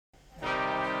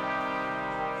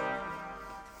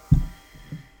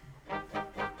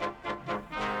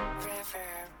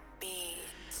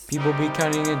People be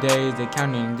counting the days, they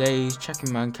counting the days.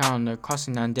 Checking my calendar,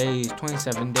 crossing 9 days,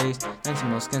 27 days, 19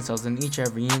 more skin cells in each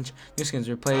every inch. New skins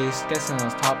replaced, guessing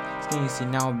on top. Skin you see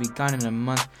now will be gone in a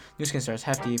month. New skin starts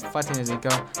hefty, 15 years ago.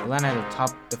 You land at the top,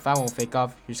 the fat will fake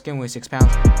off. Your skin weighs 6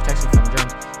 pounds, protects you from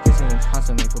germs. Kissing is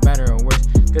constantly for better or worse.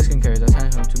 Good skincare is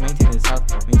essential to maintain its health,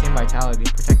 maintain vitality,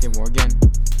 protective organ.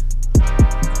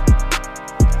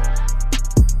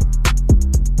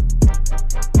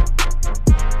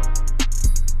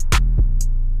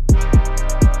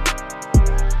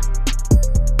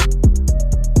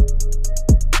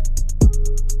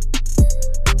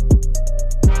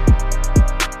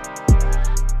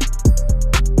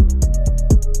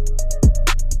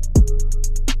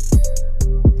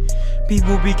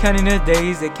 People be counting the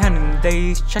days, they counting the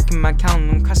days. Checking my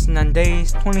calendar, I'm crossing 9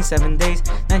 days, 27 days,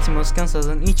 19 more skin cells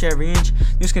on each every inch.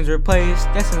 New skins replaced,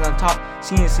 guessing on top.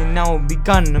 CNC now will be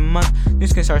gone in a month. New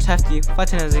skin starts hefty,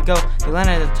 15 as they go. You land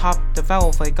at the top, the fat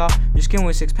will flake off. Your skin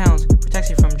weighs 6 pounds, protects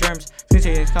you from germs.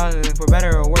 Skin is causing for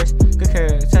better or worse. Good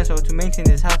care is essential to maintain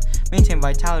this health, maintain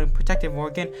vitality, protective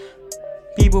organ.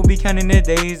 People be counting the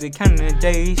days, they counting the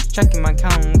days. Checking my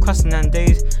calendar, I'm crossing 9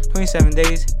 days, 27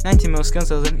 days, 19 mil skin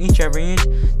cells in each every inch.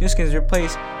 New skins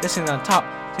replaced, guessing on top.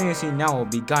 CNC now will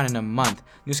be gone in a month.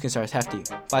 New skin starts hefty,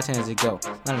 5 as they go.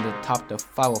 Land at the top, the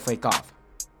fat will flake off.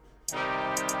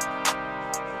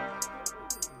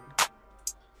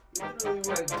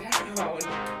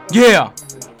 Yeah!